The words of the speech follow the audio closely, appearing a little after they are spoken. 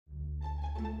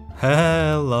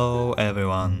Hello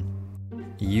everyone!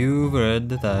 You've read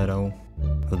the title.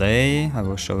 Today I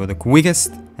will show you the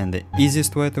quickest and the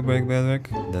easiest way to break bedrock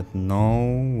that no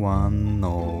one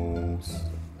knows.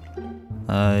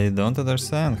 I don't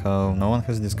understand how no one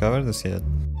has discovered this yet.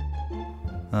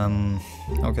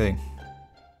 Okay.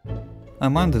 I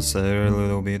might desire a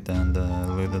little bit and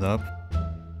lead it up.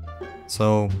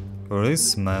 So, for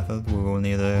this method we will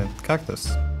need a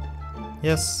cactus.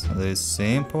 Yes, this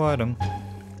simple item.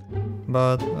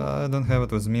 But I don't have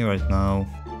it with me right now,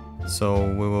 so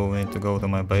we will need to go to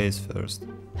my base first.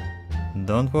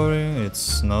 Don't worry,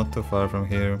 it's not too far from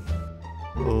here.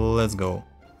 Let's go.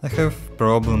 I have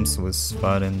problems with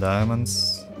finding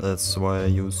diamonds, that's why I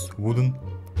use wooden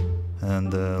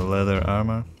and leather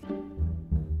armor.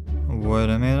 Wait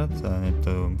a minute, I need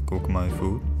to cook my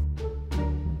food.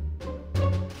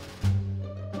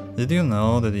 Did you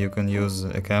know that you can use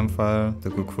a campfire to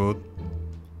cook food?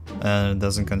 And it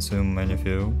doesn't consume any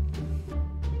fuel?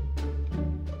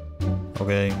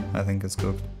 Okay, I think it's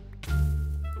cooked.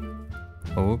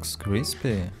 Looks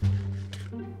crispy.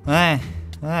 What?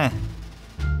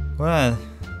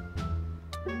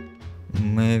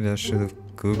 Maybe I should have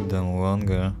cooked them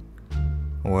longer.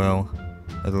 Well,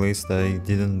 at least I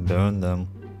didn't burn them,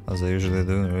 as I usually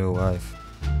do in real life.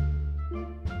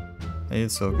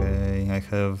 It's okay, I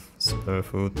have spare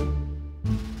food.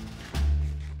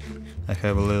 I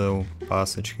have a little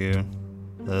passage here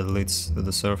that leads to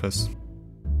the surface.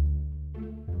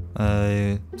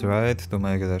 I tried to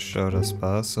make it as short as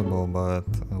possible, but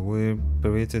we're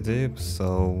pretty deep,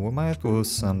 so we might lose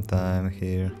some time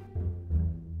here.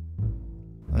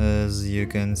 As you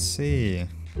can see,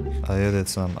 I added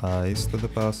some ice to the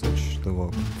passage to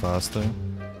walk faster.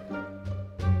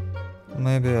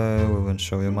 Maybe I will even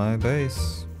show you my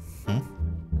base.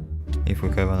 If we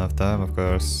have enough time, of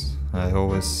course. I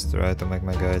always try to make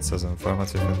my guides as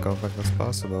informative and compact as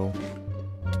possible.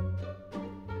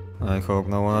 I hope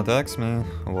no one attacks me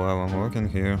while I'm working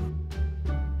here.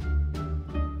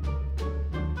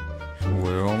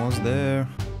 We're almost there.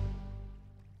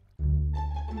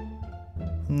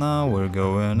 Now we're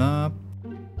going up.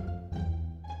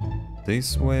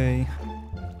 This way.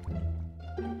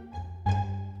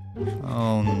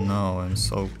 Oh no, I'm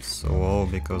so slow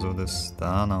because of this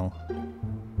tunnel.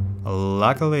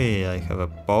 Luckily, I have a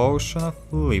potion of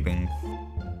leaping.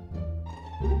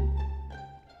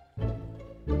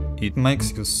 It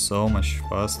makes you so much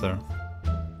faster.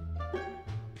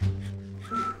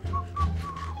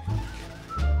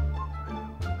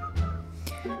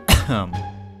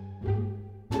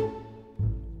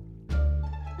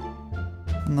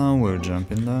 Now we're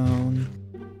jumping down.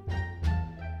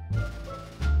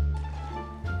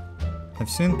 I've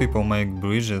seen people make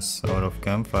bridges out of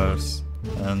campfires.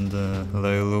 And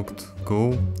they looked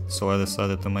cool, so I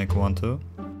decided to make one too.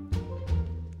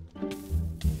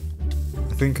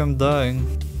 I think I'm dying.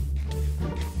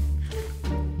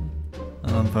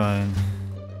 I'm fine.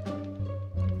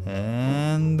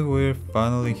 And we're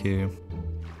finally here.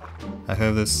 I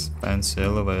have this fancy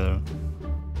elevator.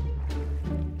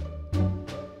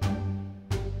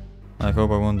 I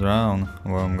hope I won't drown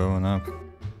while I'm going up.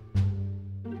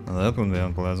 That would be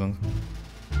unpleasant.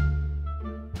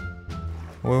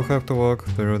 We'll have to walk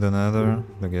through the nether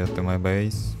to get to my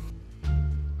base.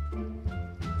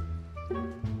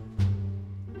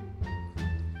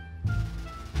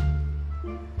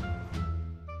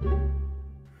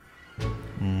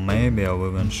 Maybe I'll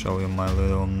even show you my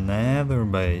little nether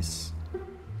base.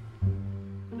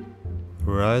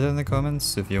 Write in the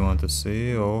comments if you want to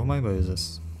see all of my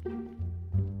bases.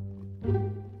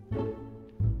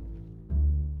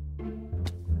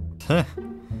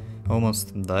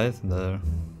 Almost died there.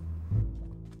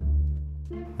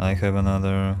 I have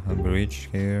another bridge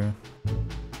here.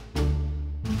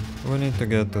 We need to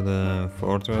get to the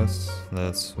fortress,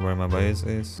 that's where my base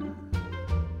is.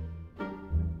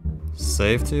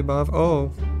 Safety above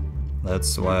all!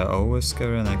 That's why I always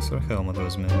carry an extra helmet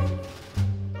with me.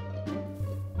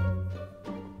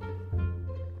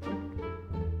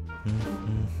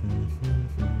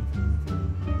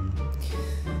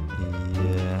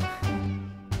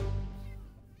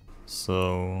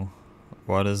 So,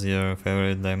 what is your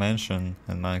favorite dimension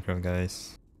in Minecraft,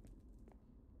 guys?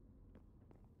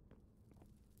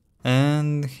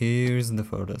 And here's the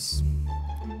fortress.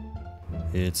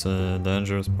 It's a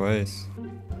dangerous place,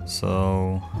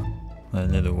 so I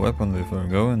need a weapon before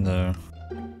going there.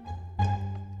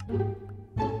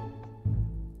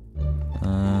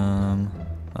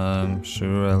 I'm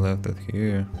sure I left it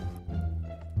here.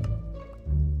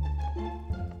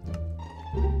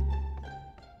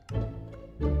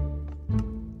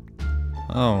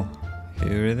 Oh,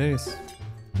 here it is.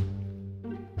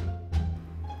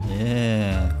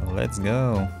 Yeah, let's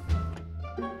go.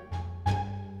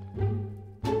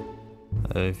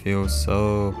 I feel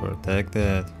so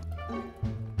protected.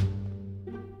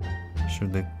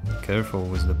 Should be careful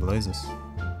with the blazes.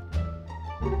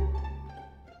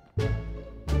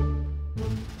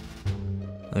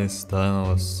 This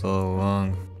tunnel was so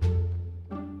long.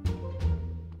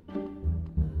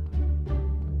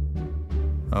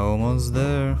 Almost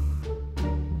there.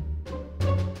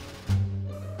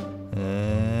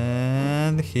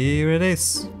 And here it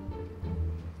is.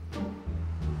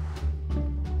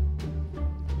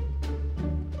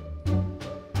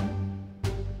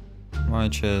 My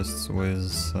chests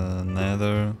with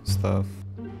nether stuff.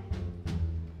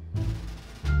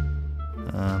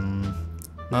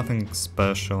 Nothing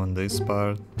special in this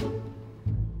part.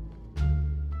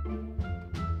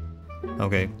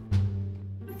 Okay.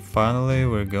 Finally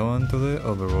we're going to the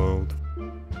overworld.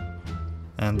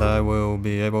 And I will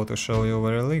be able to show you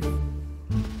where I live.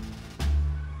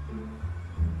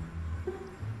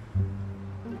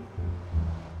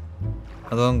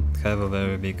 I don't have a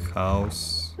very big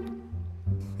house.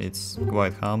 It's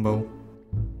quite humble.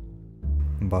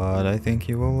 But I think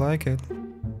you will like it.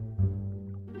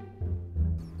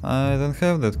 I don't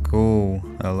have that cool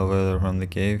elevator from the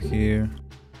cave here.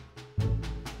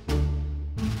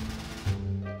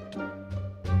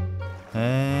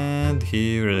 And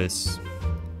here it is.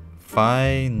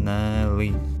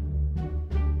 Finally.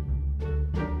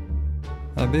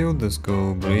 I built this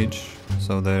cool bridge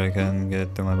so that I can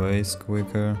get to my base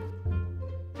quicker.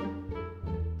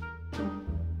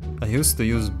 I used to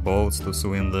use boats to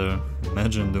swim there.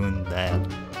 Imagine doing that.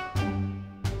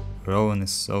 Rowing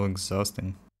is so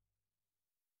exhausting.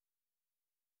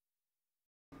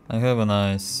 I have a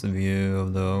nice view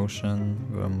of the ocean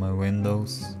from my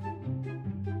windows.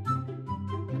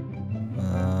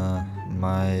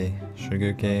 My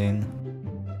sugarcane.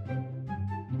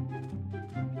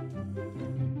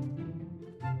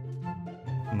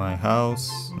 My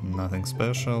house, nothing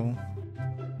special.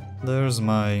 There's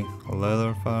my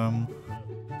leather farm.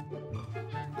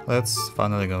 Let's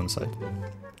finally go inside.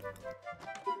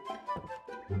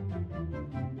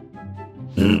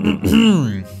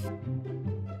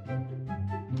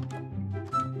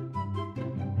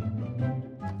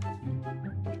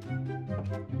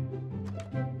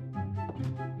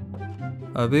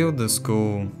 I built this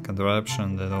cool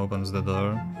contraption that opens the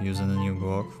door using a new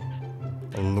block.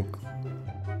 Look.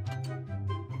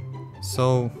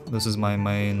 So, this is my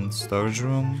main storage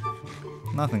room.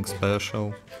 Nothing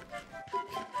special.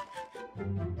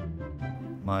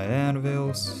 My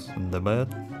anvils, the bed.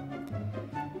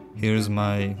 Here's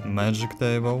my magic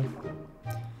table.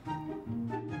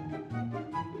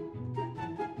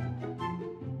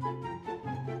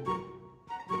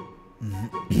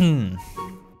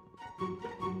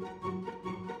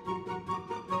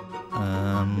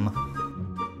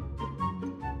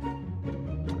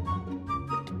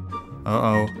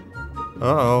 Uh-oh.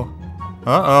 Uh-oh.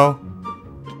 Uh-oh.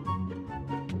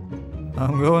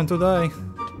 I'm going to die.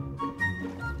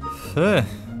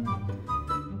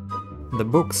 The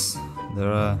books,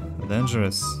 they're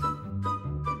dangerous.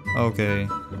 Okay,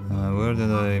 where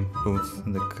did I put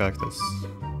the cactus?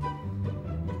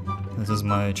 This is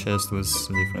my chest with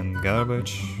different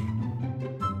garbage.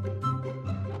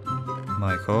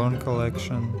 My corn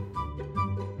collection.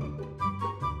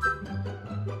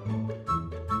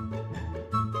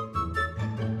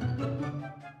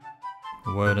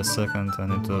 Wait a second, I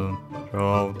need to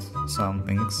throw out some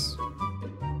things.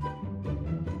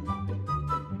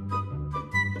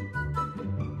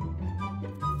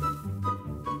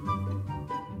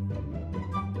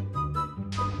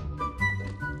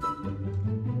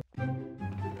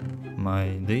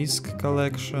 My disc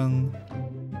collection.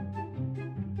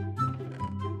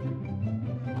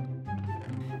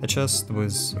 A chest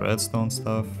with redstone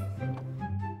stuff.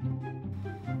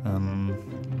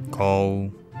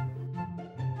 Coal.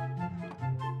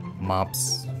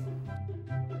 Maps.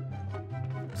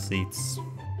 Seeds.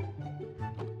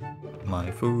 My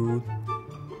food.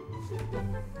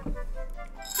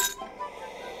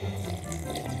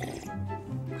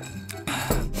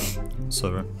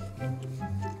 Sorry.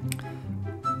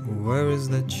 Where is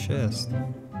the chest?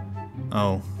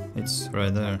 Oh, it's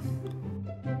right there.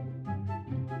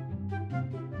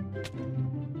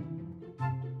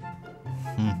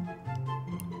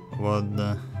 What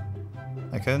the...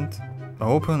 I can't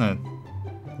open it.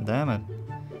 Damn it.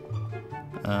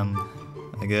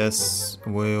 I guess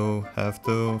we'll have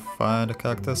to find a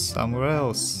cactus somewhere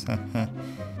else.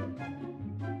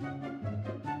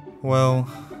 Well,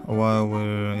 while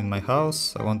we're in my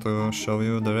house, I want to show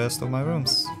you the rest of my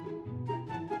rooms.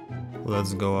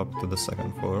 Let's go up to the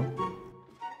second floor.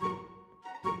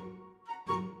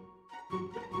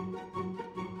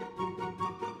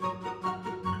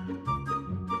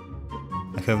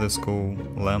 I have this cool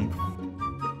lamp.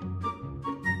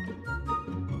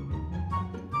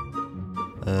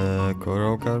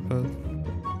 Coral carpet.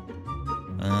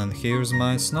 And here's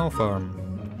my snow farm.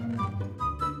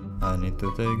 I need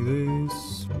to take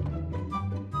this.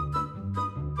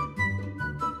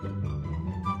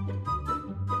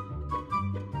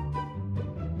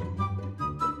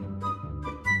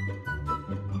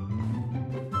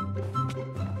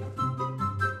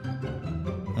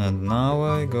 And now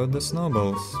I got the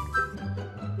snowballs.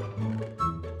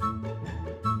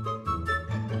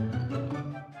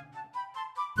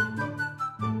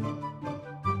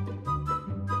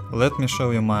 Let me show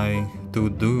you my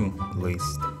to-do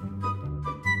list.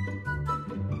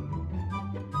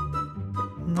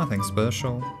 Nothing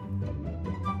special.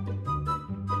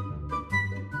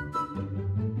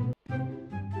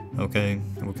 Okay,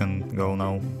 we can go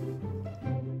now.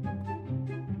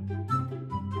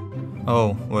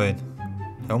 Oh, wait.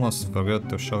 I almost forgot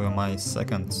to show you my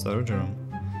second storage room.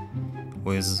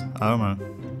 With armor.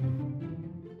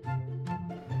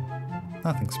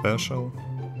 Nothing special.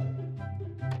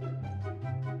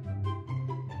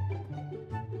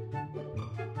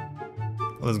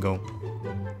 Let's go.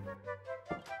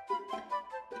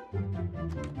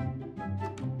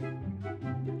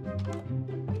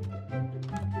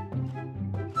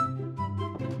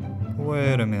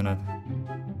 Wait a minute.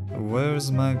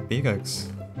 Where's my pickaxe?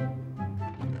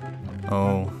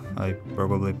 Oh, I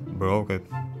probably broke it.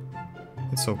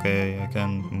 It's okay, I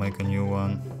can make a new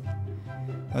one.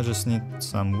 I just need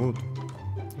some wood.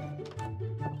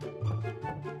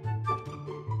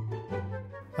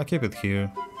 I keep it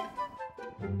here.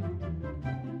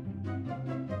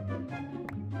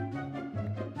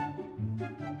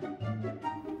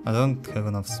 I don't have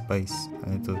enough space. I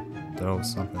need to throw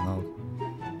something out.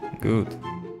 Good.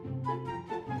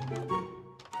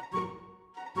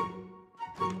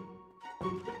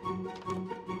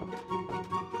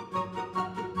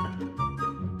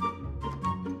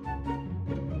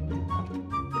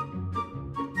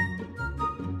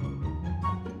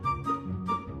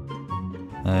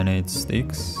 I need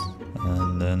sticks,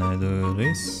 and then I do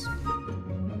this.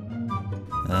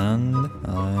 And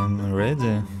I'm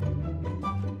ready.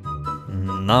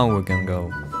 Now we can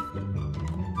go.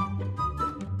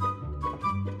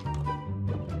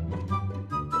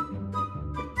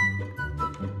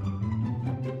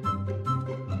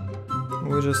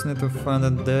 We just need to find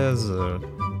a desert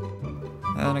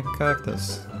and a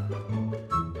cactus.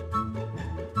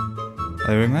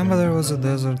 I remember there was a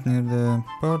desert near the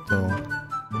portal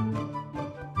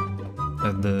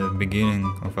at the beginning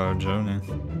of our journey.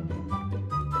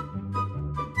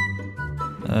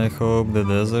 I hope the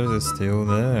desert is still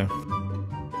there.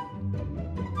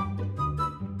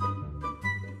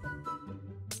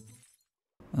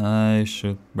 I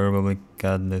should probably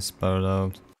cut this part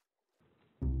out.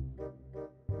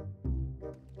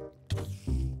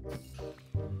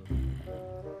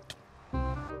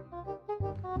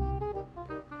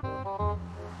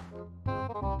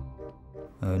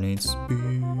 I need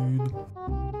speed.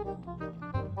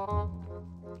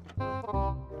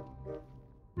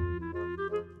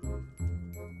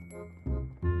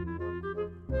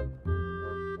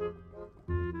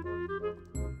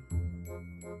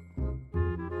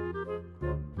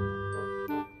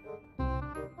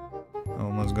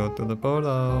 Almost got to the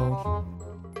portal.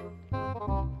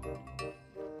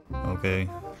 Okay.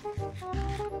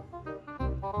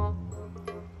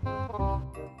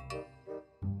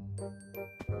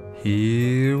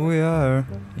 Here we are,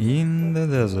 in the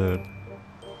desert.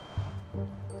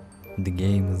 The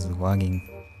game is lagging.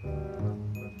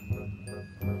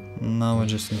 Now I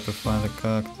just need to find a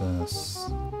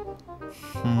cactus.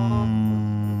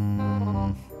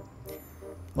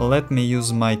 Let me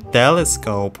use my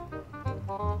telescope.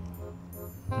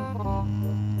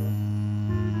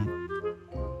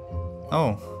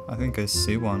 Oh, I think I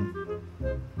see one.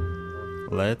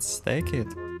 Let's take it.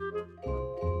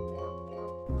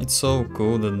 It's so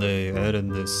cool that they added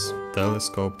this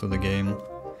telescope to the game.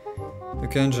 You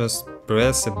can just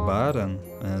press a button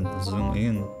and zoom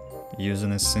in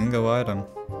using a single item.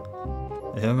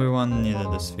 Everyone needed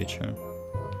this feature.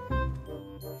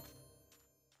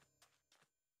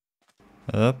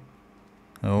 Up,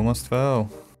 I almost fell.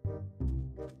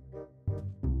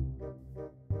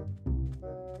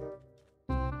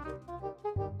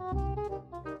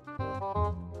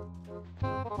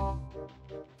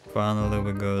 Finally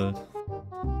we got it.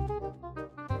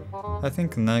 I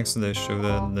think next they should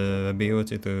add the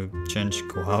ability to change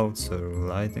clouds or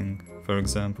lighting. for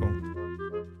example.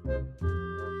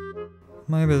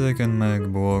 Maybe they can make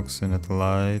blocks in it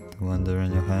light when they're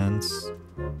in your hands.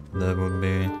 That would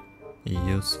be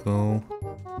useful.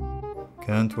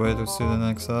 Can't wait to see the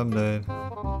next update.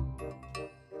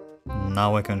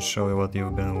 Now I can show you what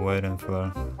you've been waiting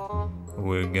for.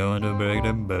 We're going to break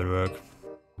the bedrock.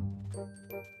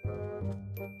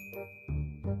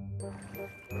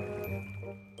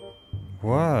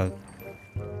 What?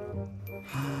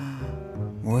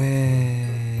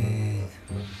 Wait.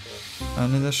 I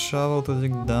need a shovel to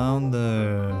dig down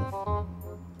there.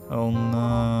 Oh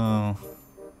no.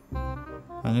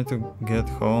 I need to get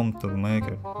home to make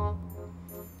it.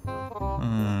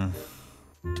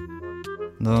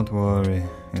 Don't worry,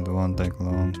 it won't take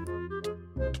long.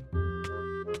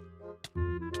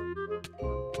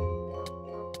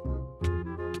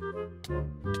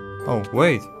 Oh,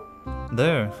 wait!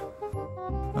 There!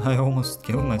 I almost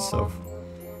killed myself.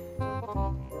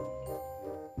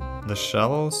 The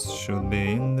shovels should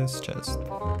be in this chest.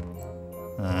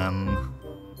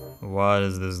 What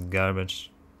is this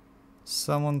garbage?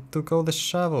 Someone took all the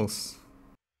shovels.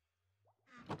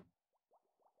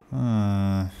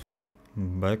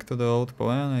 Back to the old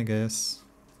plan, I guess.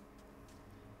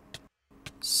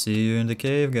 See you in the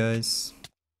cave, guys.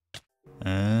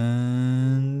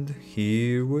 And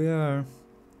here we are,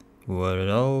 where it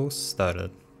all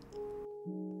started.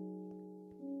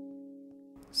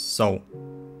 So,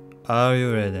 are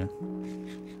you ready?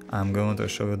 I'm going to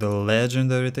show you the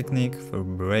legendary technique for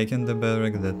breaking the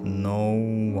bedrock that no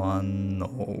one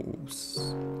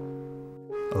knows.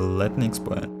 Let me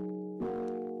explain.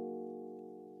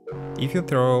 If you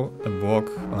throw a block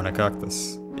on a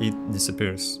cactus, it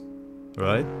disappears,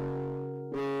 right?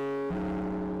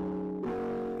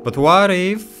 But what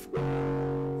if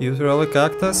you throw a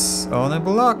cactus on a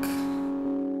block?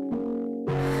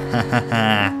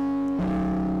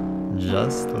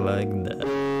 Just like that.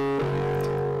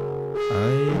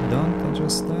 I don't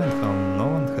understand how no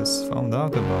one has found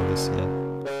out about this yet.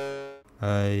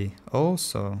 I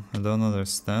also don't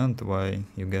understand why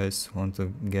you guys want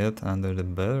to get under the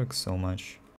bedrock so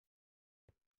much.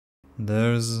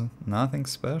 There's nothing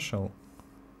special.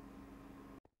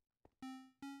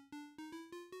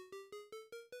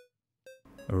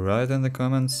 Write in the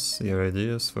comments your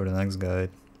ideas for the next guide.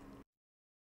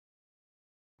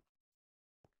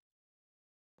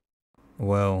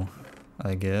 Well,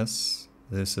 I guess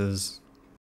this is...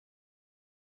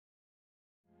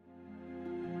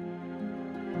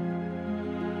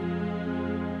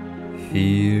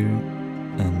 Fear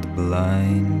and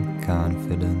blind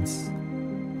confidence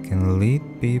can lead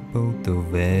people to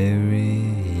very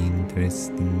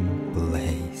interesting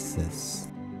places.